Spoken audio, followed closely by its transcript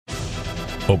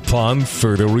upon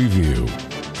further review.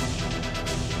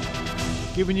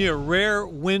 Giving you a rare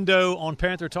window on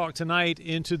Panther Talk tonight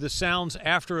into the sounds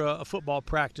after a football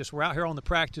practice. We're out here on the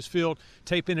practice field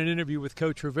taping an interview with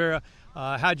Coach Rivera.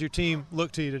 How'd your team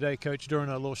look to you today, Coach, during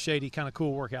a little shady, kind of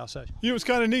cool workout session? It was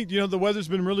kind of neat. The weather's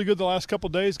been really good the last couple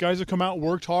of days. Guys have come out and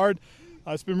worked hard.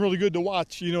 It's been really good to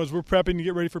watch, as we're prepping to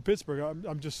get ready for Pittsburgh.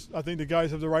 I think the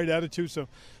guys have the right attitude, so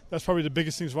that's probably the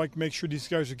biggest thing is like make sure these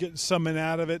guys are getting something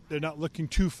out of it. They're not looking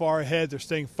too far ahead. They're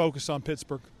staying focused on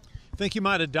Pittsburgh. Think you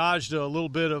might have dodged a little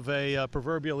bit of a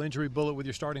proverbial injury bullet with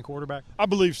your starting quarterback? I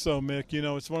believe so, Mick.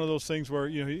 It's one of those things where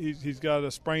he's got a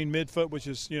sprained midfoot, which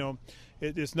is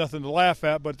it's nothing to laugh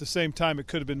at, but at the same time it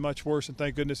could have been much worse, and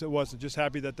thank goodness it wasn't. Just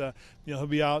happy that he'll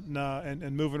be out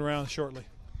and moving around shortly.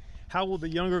 How will the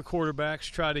younger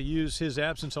quarterbacks try to use his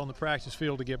absence on the practice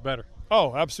field to get better?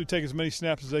 Oh, absolutely, take as many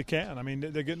snaps as they can. I mean,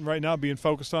 they're getting right now being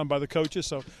focused on by the coaches,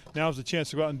 so now's the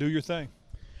chance to go out and do your thing.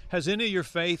 Has any of your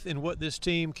faith in what this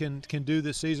team can do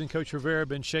this season, Coach Rivera,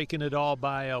 been shaken at all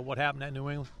by what happened at New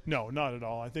England? No, not at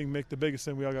all. I think, Mick, the biggest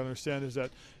thing we all got to understand is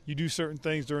that you do certain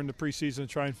things during the preseason and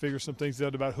try and figure some things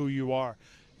out about who you are.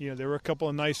 There were a couple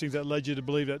of nice things that led you to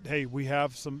believe that, hey, we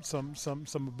have some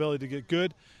ability to get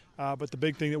good, but the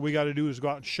big thing that we got to do is go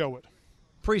out and show it.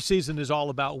 Preseason is all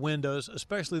about windows,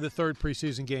 especially the third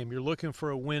preseason game. You're looking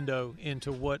for a window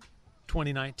into what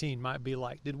 2019 might be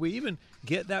like. Did we even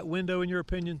get that window, in your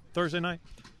opinion, Thursday night?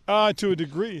 To a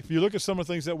degree. If you look at some of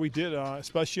the things that we did,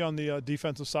 especially on the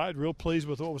defensive side, real pleased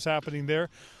with what was happening there.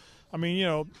 I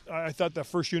mean, I thought that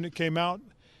first unit came out.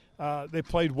 They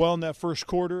played well in that first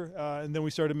quarter, and then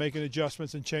we started making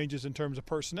adjustments and changes in terms of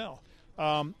personnel.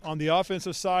 On the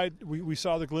offensive side, we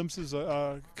saw the glimpses,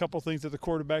 a couple of things that the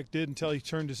quarterback did until he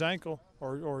turned his ankle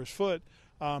or his foot.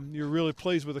 You're really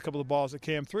pleased with a couple of balls that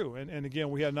came through. And again,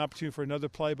 we had an opportunity for another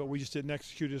play, but we just didn't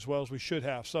execute as well as we should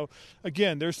have. So,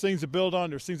 again, there's things to build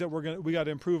on. There's things that we got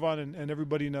to improve on, and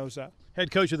everybody knows that. Head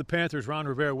coach of the Panthers, Ron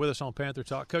Rivera, with us on Panther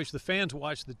Talk. Coach, the fans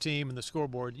watch the team and the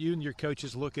scoreboard. You and your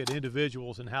coaches look at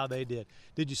individuals and how they did.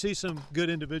 Did you see some good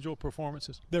individual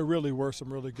performances? There really were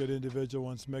some really good individual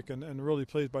ones, Mick, and really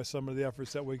pleased by some of the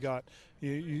efforts that we got.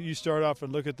 You start off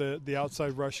and look at the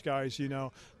outside rush guys.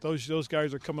 Those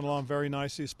guys are coming along very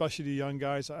nicely, especially the young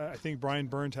guys. I think Brian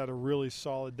Burns had a really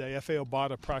solid day. F.A.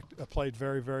 Obata played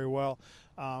very, very well.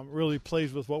 Really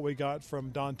pleased with what we got from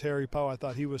Don Terry Poe. I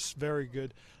thought he was very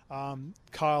good.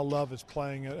 Kyle Love is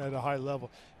playing at a high level.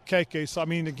 KK, so I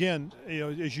mean, again,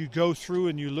 as you go through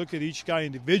and you look at each guy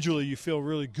individually, you feel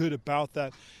really good about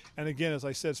that. And again, as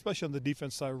I said, especially on the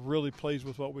defense side, really pleased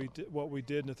with what we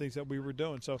did and the things that we were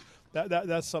doing. So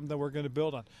that's something that we're going to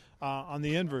build on. On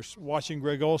the inverse, watching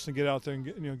Greg Olsen get out there and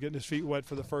getting his feet wet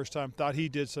for the first time, thought he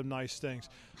did some nice things.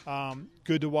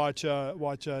 Good to watch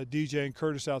DJ and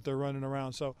Curtis out there running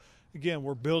around. So again,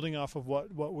 we're building off of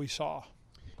what we saw.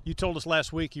 You told us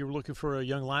last week you were looking for a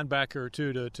young linebacker or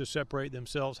two to separate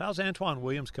themselves. How's Antoine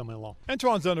Williams coming along?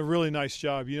 Antoine's done a really nice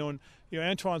job.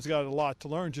 Antoine's got a lot to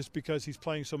learn just because he's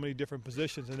playing so many different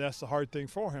positions, and that's the hard thing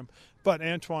for him. But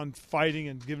Antoine fighting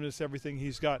and giving us everything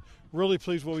he's got. Really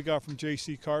pleased what we got from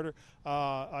J.C. Carter.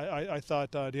 I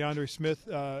thought Andre Smith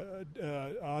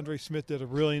did a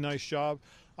really nice job.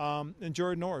 And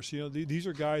Jordan Norris, these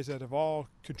are guys that have all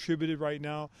contributed right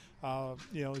now.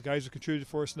 The guys have contributed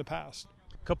for us in the past.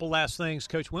 Couple last things,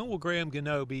 Coach. When will Graham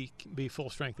Gano be full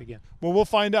strength again? Well, we'll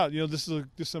find out. This is an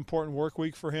important work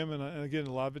week for him, and again,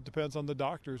 a lot of it depends on the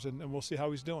doctors, and we'll see how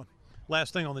he's doing.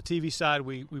 Last thing, on the TV side,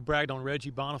 we bragged on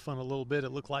Reggie Bonifant a little bit. It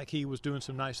looked like he was doing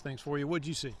some nice things for you. What did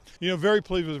you see? Very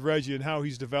pleased with Reggie and how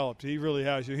he's developed. He really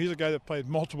has. He's a guy that played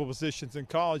multiple positions in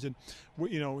college, and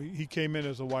he came in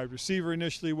as a wide receiver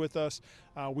initially with us.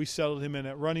 We settled him in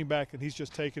at running back, and he's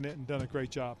just taken it and done a great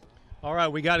job. All right,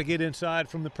 we got to get inside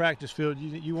from the practice field.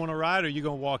 You want to ride, or you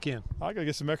going to walk in? I got to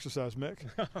get some exercise, Mick.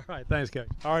 All right, thanks, Coach.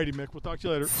 All righty, Mick. We'll talk to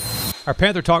you later. Our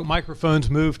Panther Talk microphones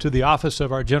move to the office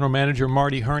of our general manager,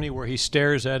 Marty Herney, where he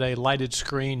stares at a lighted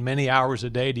screen many hours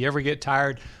a day. Do you ever get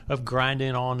tired of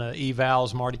grinding on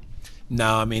evals, Marty?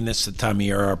 No, I mean, it's the time of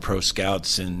year our pro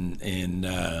scouts and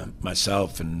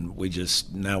myself, and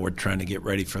now we're trying to get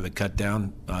ready for the cut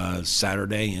down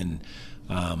Saturday, and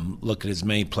look at as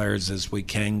many players as we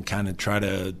can, kind of try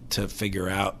to figure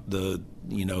out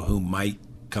who might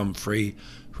come free,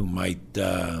 who might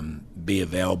be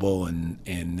available, and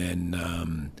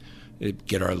then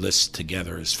get our list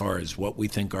together as far as what we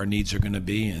think our needs are going to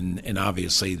be, and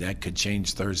obviously that could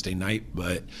change Thursday night,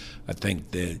 but I think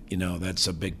that that's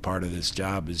a big part of this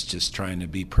job, is just trying to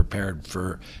be prepared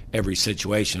for every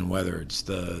situation, whether it's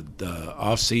the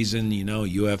off season,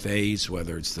 UFAs,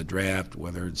 whether it's the draft,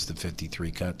 whether it's the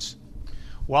 53 cuts.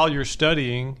 while you're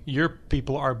studying, your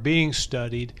people are being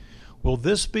studied. Will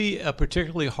this be a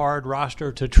particularly hard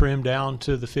roster to trim down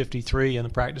to the 53 in the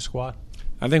practice squad?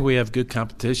 I think we have good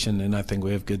competition, and I think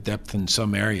we have good depth in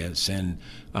some areas. And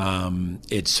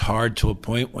it's hard to a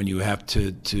point when you have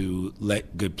to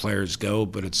let good players go,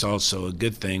 but it's also a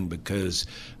good thing because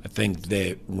I think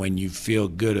that when you feel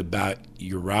good about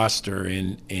your roster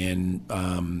in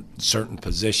certain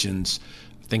positions,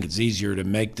 I think it's easier to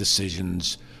make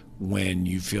decisions when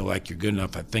you feel like you're good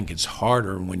enough. I think it's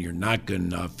harder when you're not good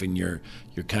enough and you're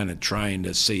kind of trying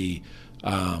to see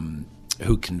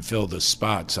who can fill the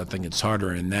spots. I think it's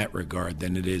harder in that regard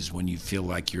than it is when you feel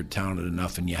like you're talented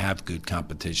enough and you have good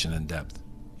competition and depth.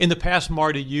 In the past,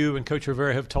 Marty, you and Coach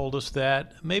Rivera have told us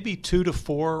that maybe 2 to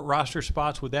 4 roster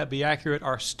spots, would that be accurate,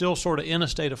 are still sort of in a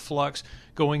state of flux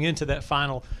going into that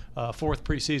final 4th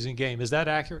preseason game. Is that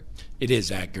accurate? It is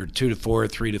accurate, 2 to 4,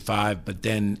 3 to 5, but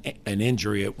then an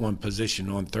injury at one position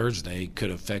on Thursday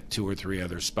could affect 2 or 3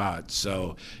 other spots.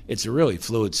 So it's a really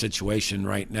fluid situation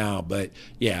right now. But,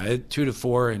 yeah, 2 to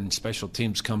 4 and special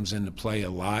teams comes into play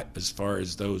a lot as far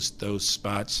as those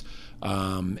spots.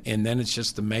 And then it's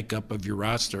just the makeup of your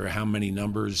roster, how many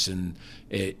numbers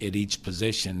at each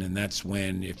position. And that's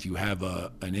when, if you have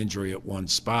an injury at one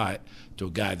spot to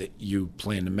a guy that you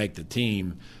plan to make the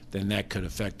team, then that could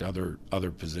affect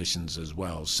other positions as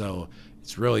well. So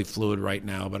it's really fluid right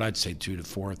now, but I'd say 2 to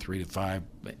 4, 3 to 5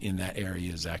 in that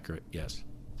area is accurate, yes.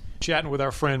 Chatting with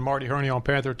our friend Marty Herney on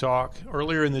Panther Talk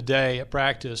earlier in the day at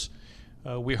practice,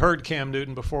 we heard Cam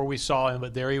Newton before we saw him,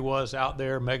 but there he was out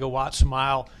there, megawatt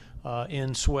smile,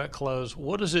 in sweat clothes.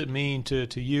 What does it mean to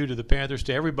you, to the Panthers,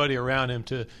 to everybody around him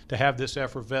to have this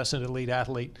effervescent elite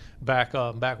athlete back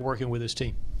working with his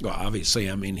team? Well,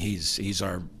 obviously, I mean, he's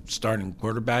our starting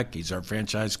quarterback. He's our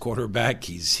franchise quarterback.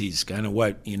 He's kind of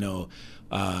what, he's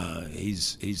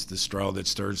the straw that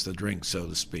stirs the drink, so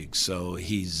to speak. So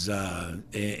he's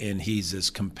he's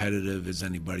as competitive as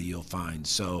anybody you'll find.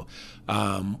 So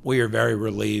we are very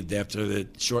relieved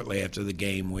shortly after the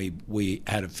game. We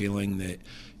had a feeling that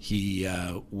he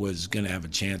was going to have a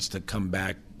chance to come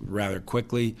back rather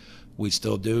quickly. We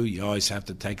still do. You always have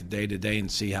to take it day to day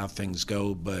and see how things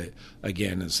go. But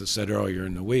again, as I said earlier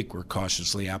in the week, we're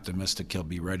cautiously optimistic he'll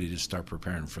be ready to start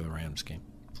preparing for the Rams game.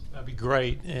 That'd be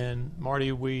great. And,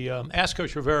 Marty, we asked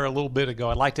Coach Rivera a little bit ago.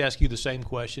 I'd like to ask you the same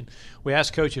question. We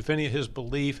asked Coach if any of his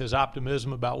belief, his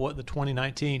optimism about what the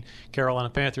 2019 Carolina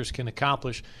Panthers can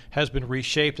accomplish has been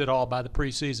reshaped at all by the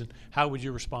preseason. How would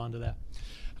you respond to that?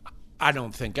 I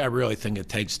really think it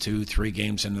takes 2-3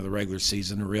 games into the regular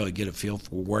season to really get a feel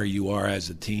for where you are as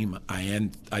a team.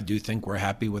 I do think we're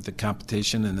happy with the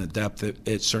competition and the depth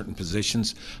at certain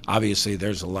positions. Obviously,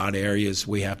 there's a lot of areas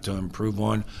we have to improve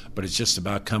on, but it's just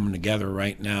about coming together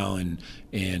right now and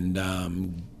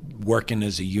working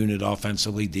as a unit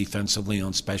offensively, defensively,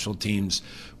 on special teams.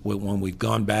 When we've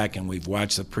gone back and we've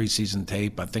watched the preseason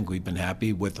tape, I think we've been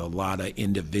happy with a lot of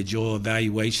individual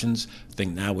evaluations. I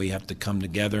think now we have to come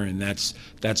together, and that's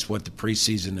what the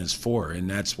preseason is for. And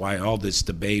that's why all this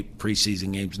debate,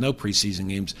 preseason games, no preseason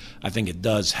games, I think it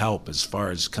does help as far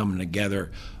as coming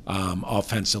together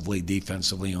offensively,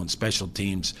 defensively, on special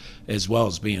teams, as well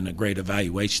as being a great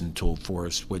evaluation tool for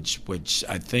us, which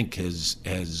I think has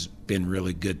been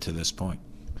really good to this point.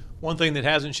 One thing that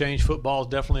hasn't changed, football is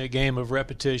definitely a game of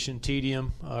repetition,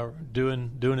 tedium, doing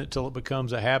it till it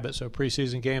becomes a habit. So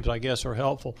preseason games, I guess, are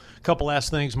helpful. A couple last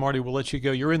things, Marty. We'll let you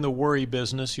go. You're in the worry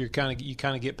business. You kind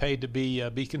of get paid to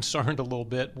be concerned a little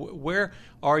bit. Where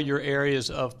are your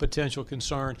areas of potential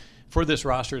concern for this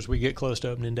roster as we get close to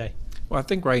opening day? Well, I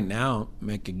think right now,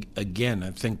 Mick, again,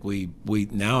 I think we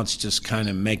now it's just kind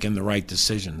of making the right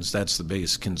decisions. That's the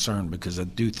biggest concern, because I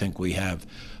do think we have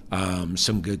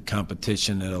some good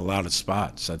competition at a lot of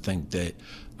spots. I think that,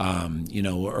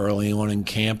 early on in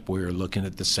camp, we were looking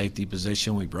at the safety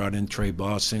position. We brought in Trey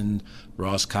Boston.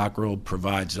 Ross Cockrell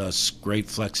provides us great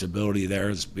flexibility there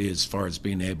as far as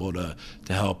being able to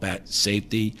help at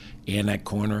safety and at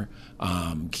corner.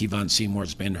 Kevon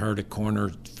Seymour's been hurt at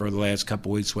corner for the last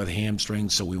couple of weeks with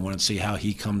hamstrings, so we want to see how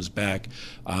he comes back.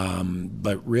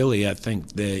 But really, I think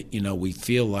that, we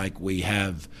feel like we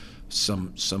have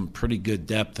some pretty good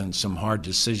depth and some hard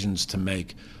decisions to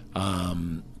make.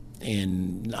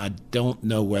 And I don't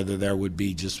know whether there would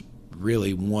be just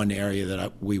really one area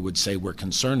that we would say we're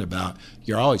concerned about.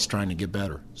 You're always trying to get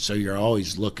better. So you're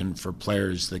always looking for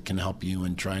players that can help you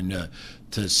and trying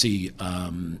to see,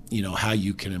 how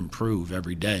you can improve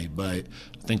every day. But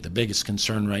I think the biggest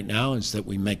concern right now is that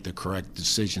we make the correct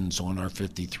decisions on our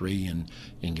 53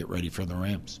 and get ready for the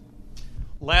Rams.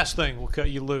 Last thing, we'll cut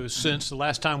you loose. Since the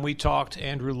last time we talked,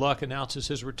 Andrew Luck announces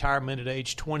his retirement at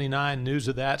age 29. News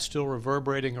of that still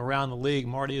reverberating around the league.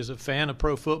 Marty, as a fan of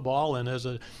pro football and as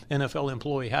an NFL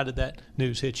employee, how did that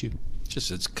news hit you? Just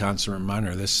it's a constant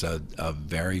reminder. This is a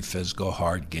very physical,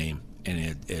 hard game.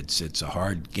 And it's a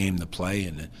hard game to play,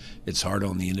 and it's hard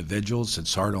on the individuals,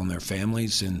 it's hard on their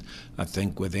families, and I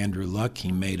think with Andrew Luck,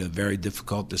 he made a very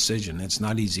difficult decision. It's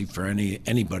not easy for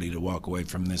anybody to walk away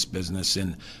from this business,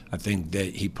 and I think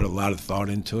that he put a lot of thought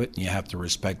into it, and you have to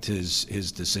respect his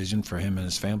decision for him and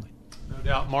his family. No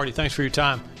doubt. Marty, thanks for your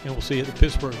time, and we'll see you at the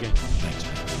Pittsburgh game. Thanks,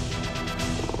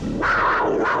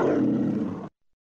 man.